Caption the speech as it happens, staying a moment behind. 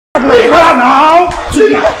now.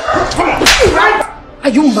 Are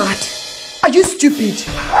you mad? Are you stupid? Is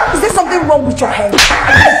there something wrong with your head? Are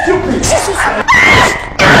you stupid? Jesus!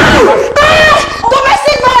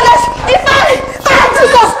 Domestic violence! If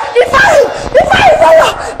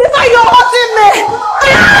you're hurting me!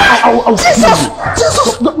 I'll Jesus! Jesus!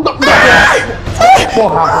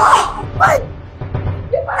 What happened?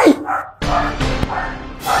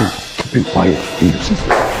 Keep it quiet, please.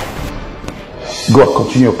 Go and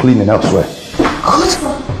continue cleaning elsewhere.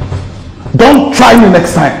 Don't try me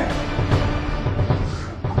next time.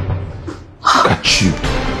 Look at you.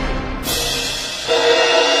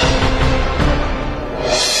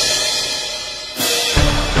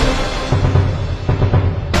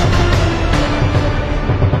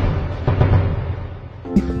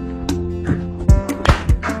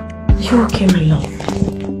 Are you okay, my love?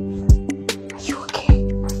 Are you okay?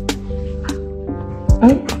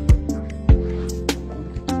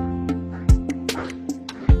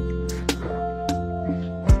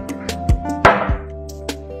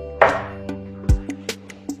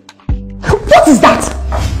 What is that?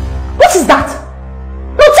 What is that?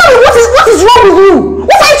 No, tell me, what is wrong with you?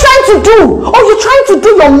 What are you trying to do? Oh, you're trying to do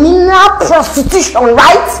your mineral prostitution,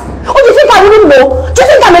 right? Oh, you think I wouldn't know? Do you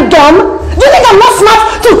think I'm a dumb? Do you think I'm not smart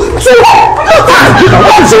to look at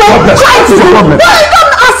what you're trying to do? No,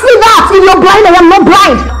 don't ask me that. If you're blind, I am not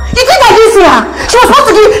blind. You think I didn't see her? She was supposed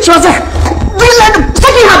to give, she was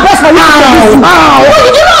shaking her breast for now. No,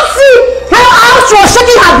 you did not see how she was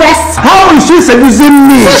shaking her breast. How is she seducing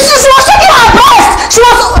me? She was shaking her breast. She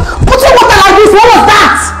was putting water like this. What was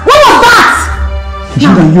that? What was that?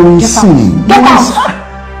 Gina, you're insane. Get out.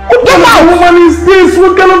 What kind of a woman is this?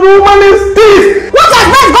 What kind of a woman is this? What has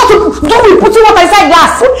that got to do with putting water inside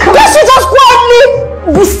glass? Then she just quietly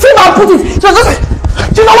be still and put it. She was just...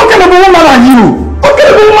 Gina, what kind of a woman are you? What kind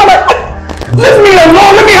of a woman are you? Leave me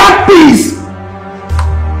alone. Let me have peace.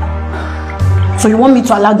 So you want me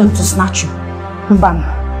to allow them to snatch you? Bam.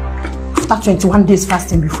 After 21 days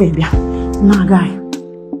fasting before you be. Nah, guy.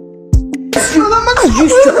 Are you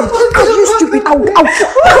stupid? Are you stupid? I'll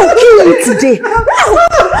kill you today. I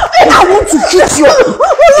want to kiss you.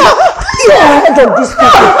 You're head of this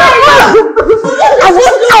people.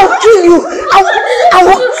 I'll kill you. I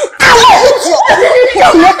will hit you.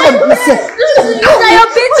 You're not complicit.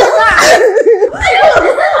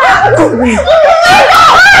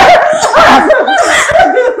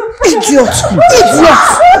 Idiot.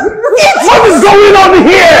 What is going on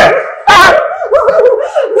here?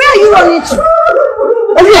 Where are you running to?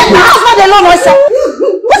 Leave my husband alone, I said.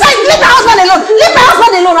 Leave my husband alone. Leave my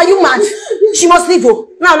husband alone. Are you mad? She must leave.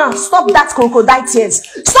 Oh. Now, stop that crocodile tears.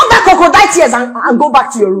 Stop that crocodile tears and go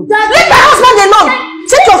back to your room. Leave my husband alone.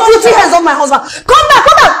 Take your filthy hands off my husband. Come back.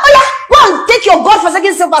 Oh yeah. Go and take your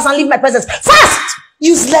godforsaken slippers and leave my presence. Fast!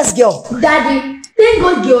 Useless girl. Daddy, thank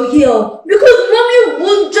God you're here. Because mommy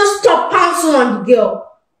won't just stop pouncing on the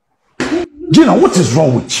girl. Gina, what is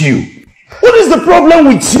wrong with you? What is the problem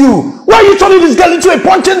with you? Why are you turning this girl into a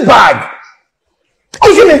punching bag?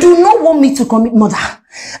 If you do not want me to commit murder,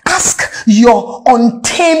 ask your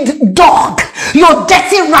untamed dog, your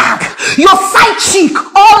dirty rag, your side chick,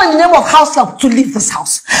 all in the name of house help to leave this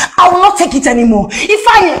house. I will not take it anymore.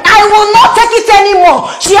 I will not take it anymore.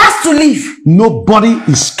 She has to leave. Nobody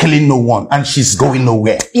is killing no one and she's going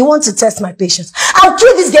nowhere. You want to test my patience? I'll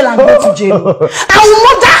kill this girl and go to jail. I will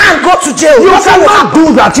murder and go to jail. You cannot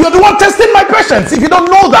do that. You're the one testing my patience if you don't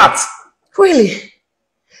know that. Really?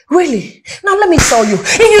 Really? Now let me tell you.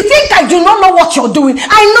 If you think I do not know what you're doing,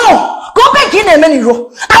 I know. Go back in a minute.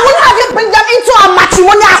 I will have you bring them into a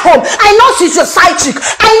matrimonial home. I know she's your side chick.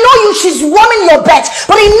 I know she's warming your bed.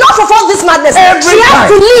 But enough of all this madness. She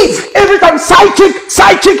has to leave. Every time, side chick.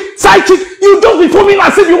 You just be foaming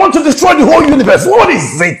as if you want to destroy the whole universe. What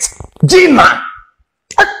is it? Gina.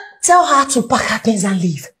 Tell her to pack her things and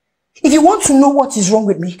leave. If you want to know what is wrong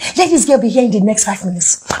with me, let this girl be here in the next 5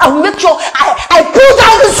 minutes. I will make sure I pull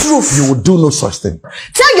down this roof. You will do no such thing.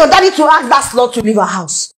 Tell your daddy to ask that slut to leave her house.